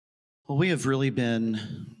Well, we have really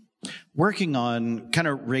been working on kind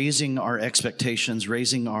of raising our expectations,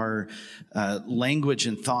 raising our language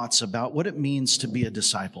and thoughts about what it means to be a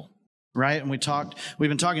disciple, right? And we've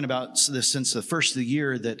been talking about this since the first of the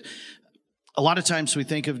year, that a lot of times we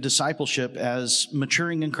think of discipleship as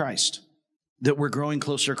maturing in Christ, that we're growing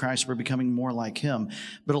closer to Christ, we're becoming more like Him.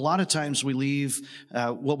 But a lot of times we leave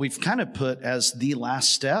what we've kind of put as the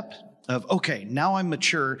last step of, okay, now I'm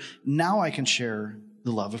mature, now I can share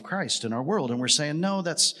the love of Christ in our world. And we're saying, no,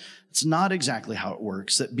 it's not exactly how it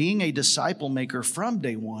works. That being a disciple maker from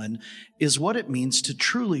day one is what it means to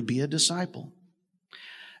truly be a disciple.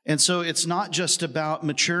 And so it's not just about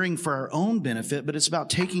maturing for our own benefit, but it's about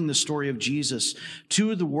taking the story of Jesus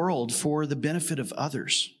to the world for the benefit of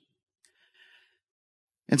others.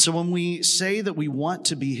 And so when we say that we want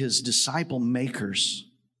to be His disciple makers,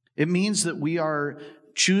 it means that we are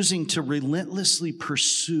choosing to relentlessly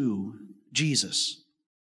pursue Jesus.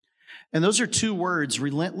 And those are two words,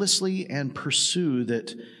 relentlessly and pursue,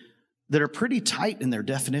 that are pretty tight in their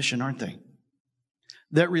definition, aren't they?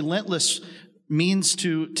 That relentless means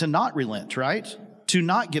to not relent, right? To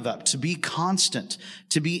not give up, to be constant,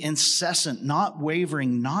 to be incessant, not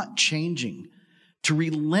wavering, not changing, to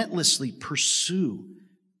relentlessly pursue.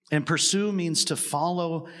 And pursue means to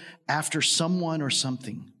follow after someone or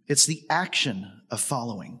something. It's the action of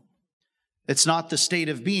following. It's not the state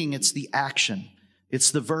of being, it's the action.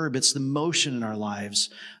 It's the verb, it's the motion in our lives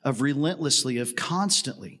of relentlessly, of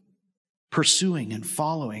constantly pursuing and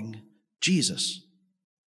following Jesus.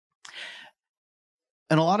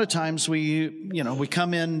 And a lot of times we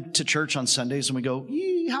come into church on Sundays and we go,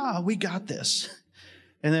 yeah, we got this.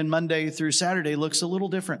 And then Monday through Saturday looks a little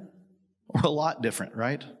different, or a lot different,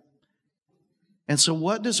 right? And so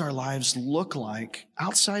what does our lives look like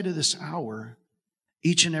outside of this hour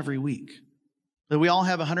each and every week? That we all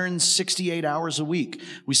have 168 hours a week.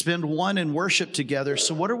 We spend one in worship together.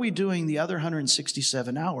 So what are we doing the other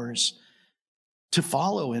 167 hours to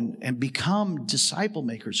follow and become disciple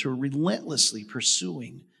makers who are relentlessly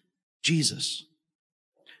pursuing Jesus?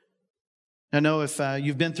 I know if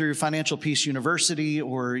you've been through Financial Peace University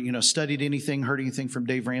or, studied anything, heard anything from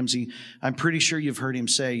Dave Ramsey, I'm pretty sure you've heard him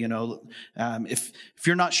say, if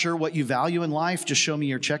you're not sure what you value in life, just show me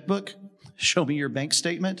your checkbook, show me your bank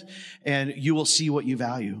statement, and you will see what you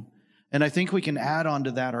value. And I think we can add on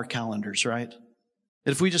to that our calendars, right?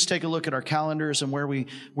 If we just take a look at our calendars and where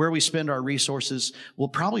we spend our resources, we'll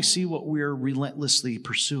probably see what we're relentlessly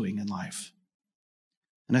pursuing in life.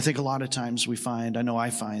 And I think a lot of times I find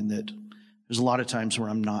that there's a lot of times where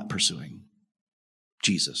I'm not pursuing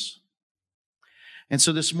Jesus. And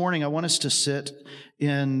so this morning, I want us to sit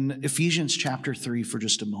in Ephesians chapter 3 for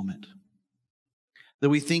just a moment. That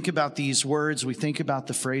we think about these words, we think about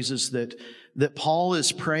the phrases that Paul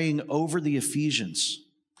is praying over the Ephesians.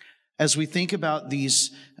 As we think about these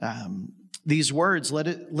words, let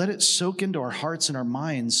it soak into our hearts and our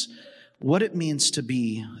minds what it means to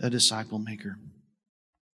be a disciple maker.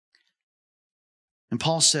 And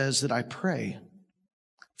Paul says that I pray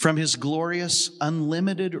from His glorious,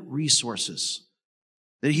 unlimited resources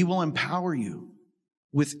that He will empower you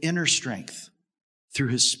with inner strength through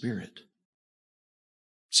His Spirit.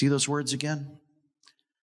 See those words again?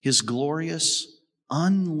 His glorious,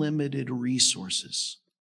 unlimited resources,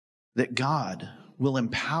 that God will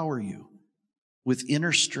empower you with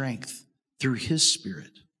inner strength through His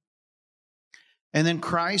Spirit. And then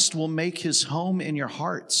Christ will make His home in your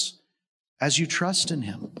hearts as you trust in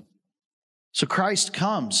Him. So Christ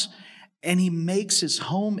comes and He makes His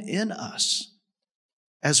home in us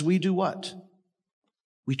as we do what?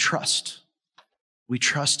 We trust. We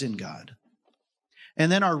trust in God. And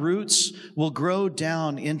then our roots will grow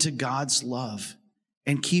down into God's love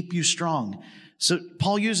and keep you strong. So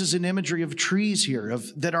Paul uses an imagery of trees here,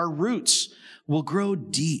 that our roots will grow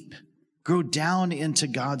deep, grow down into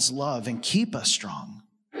God's love and keep us strong.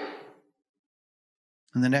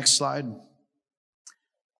 And the next slide.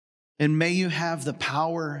 And may you have the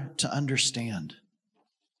power to understand.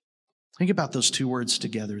 Think about those two words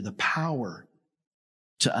together, the power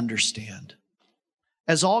to understand.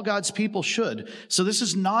 As all God's people should. So this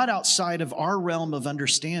is not outside of our realm of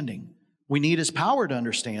understanding. We need His power to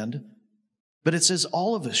understand, but it says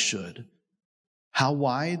all of us should. How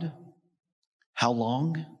wide, how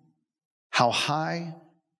long, how high,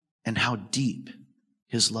 and how deep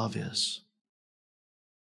His love is.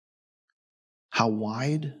 How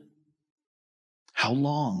wide, how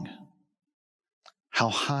long, how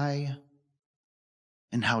high,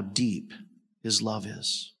 and how deep His love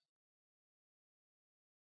is.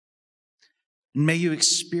 And may you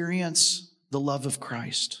experience the love of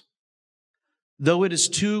Christ, though it is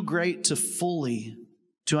too great to fully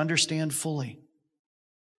to understand fully.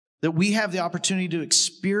 That we have the opportunity to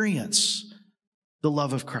experience the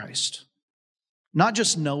love of Christ. Not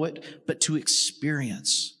just know it, but to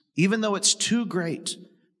experience. Even though it's too great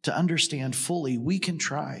to understand fully, we can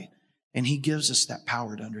try, and He gives us that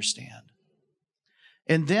power to understand.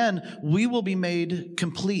 And then we will be made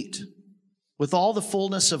complete with all the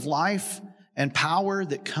fullness of life and power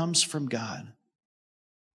that comes from God.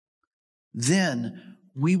 Then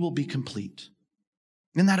we will be complete.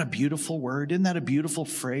 Isn't that a beautiful word? Isn't that a beautiful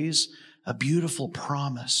phrase? A beautiful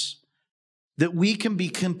promise that we can be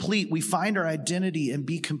complete. We find our identity and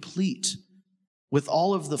be complete with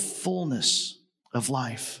all of the fullness of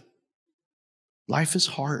life. Life is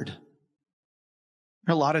hard.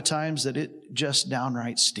 There are a lot of times that it just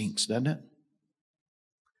downright stinks, doesn't it?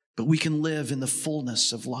 But we can live in the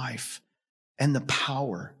fullness of life and the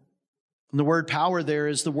power. And the word power there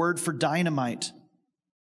is the word for dynamite.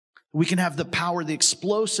 We can have the power, the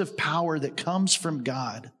explosive power that comes from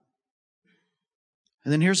God.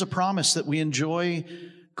 And then here's a promise that we enjoy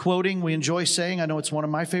quoting, we enjoy saying. I know it's one of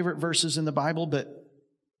my favorite verses in the Bible, but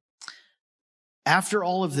after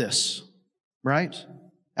all of this, right?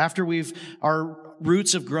 After our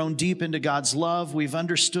roots have grown deep into God's love, we've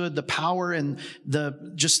understood the power and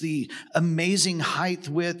the amazing height,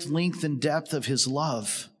 width, length, and depth of His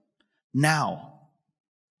love. Now,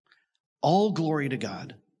 all glory to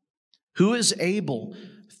God, who is able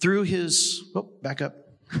through His, back up.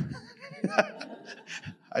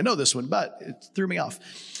 I know this one, but it threw me off.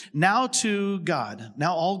 Now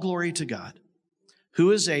all glory to God,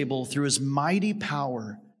 who is able through His mighty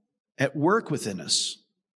power at work within us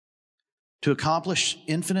to accomplish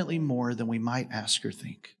infinitely more than we might ask or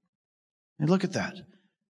think. And look at that.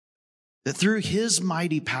 That through His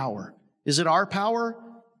mighty power, is it our power?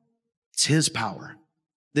 It's His power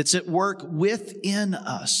that's at work within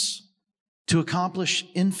us to accomplish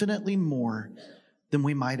infinitely more than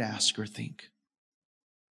we might ask or think.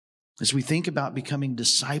 As we think about becoming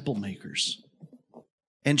disciple makers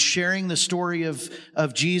and sharing the story of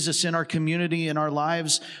Jesus in our community, in our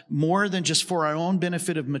lives, more than just for our own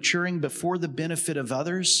benefit of maturing, but for the benefit of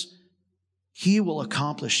others, He will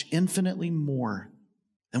accomplish infinitely more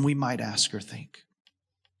than we might ask or think.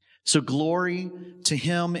 So glory to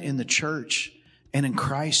Him in the church and in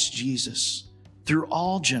Christ Jesus through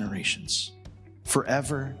all generations,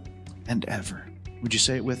 forever and ever. Would you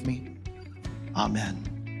say it with me? Amen.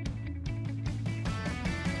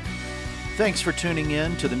 Thanks for tuning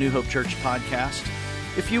in to the New Hope Church podcast.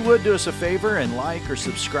 If you would do us a favor and like or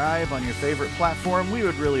subscribe on your favorite platform, we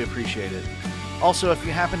would really appreciate it. Also, if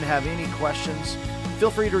you happen to have any questions, feel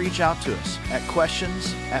free to reach out to us at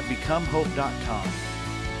questions@becomehope.com.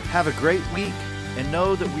 Have a great week and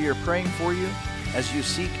know that we are praying for you as you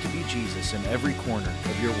seek to be Jesus in every corner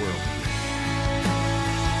of your world.